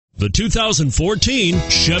The 2014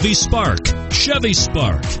 Chevy Spark. Chevy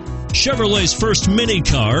Spark. Chevrolet's first mini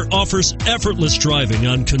car offers effortless driving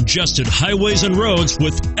on congested highways and roads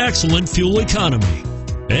with excellent fuel economy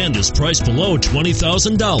and is priced below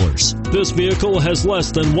 $20,000. This vehicle has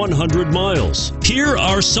less than 100 miles. Here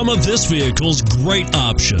are some of this vehicle's great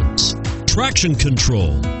options: traction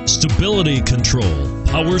control, stability control,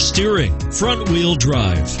 power steering, front wheel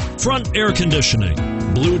drive, front air conditioning,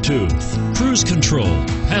 Bluetooth, cruise control,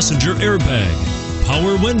 passenger airbag,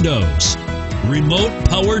 power windows, remote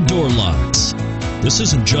power door locks. This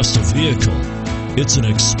isn't just a vehicle, it's an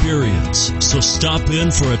experience. So stop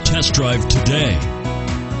in for a test drive today.